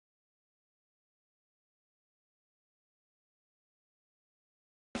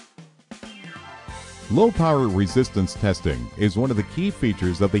Low power resistance testing is one of the key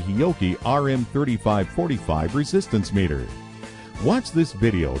features of the Hioki RM3545 Resistance Meter. Watch this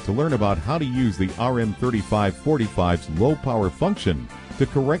video to learn about how to use the RM3545's low power function to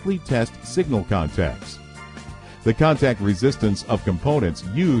correctly test signal contacts. The contact resistance of components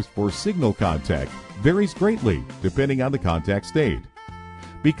used for signal contact varies greatly depending on the contact state.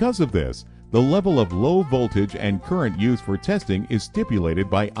 Because of this, the level of low voltage and current used for testing is stipulated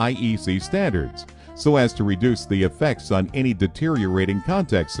by IEC standards, so as to reduce the effects on any deteriorating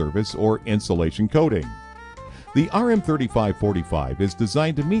contact surface or insulation coating. The RM3545 is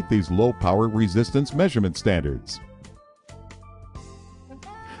designed to meet these low power resistance measurement standards.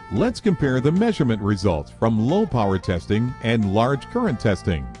 Let's compare the measurement results from low power testing and large current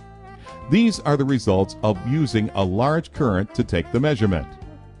testing. These are the results of using a large current to take the measurement.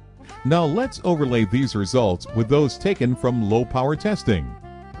 Now let's overlay these results with those taken from low power testing.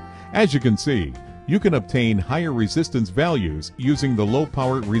 As you can see, you can obtain higher resistance values using the low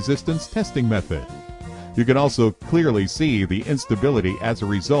power resistance testing method. You can also clearly see the instability as a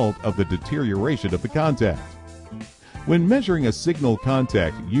result of the deterioration of the contact. When measuring a signal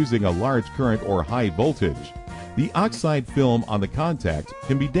contact using a large current or high voltage, the oxide film on the contact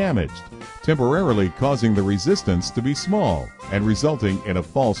can be damaged, temporarily causing the resistance to be small and resulting in a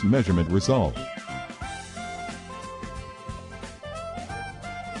false measurement result.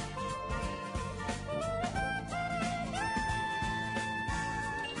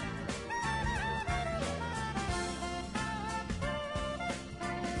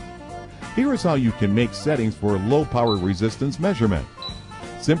 Here is how you can make settings for low power resistance measurement.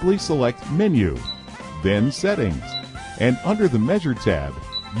 Simply select Menu, then Settings, and under the Measure tab,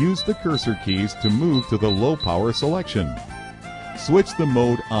 use the cursor keys to move to the low power selection. Switch the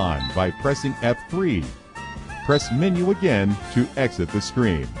mode on by pressing F3. Press Menu again to exit the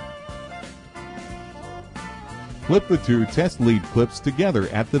screen. Clip the two test lead clips together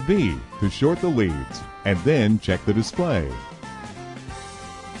at the V to short the leads, and then check the display.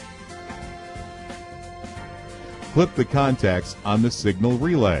 Clip the contacts on the signal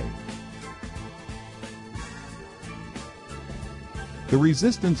relay. The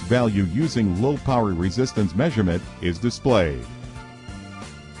resistance value using low power resistance measurement is displayed.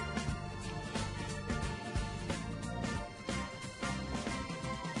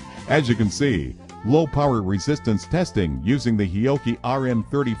 As you can see, low power resistance testing using the Hioki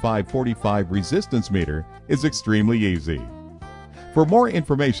RM3545 Resistance Meter is extremely easy. For more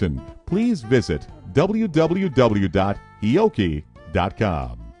information, please visit www.hioki.com.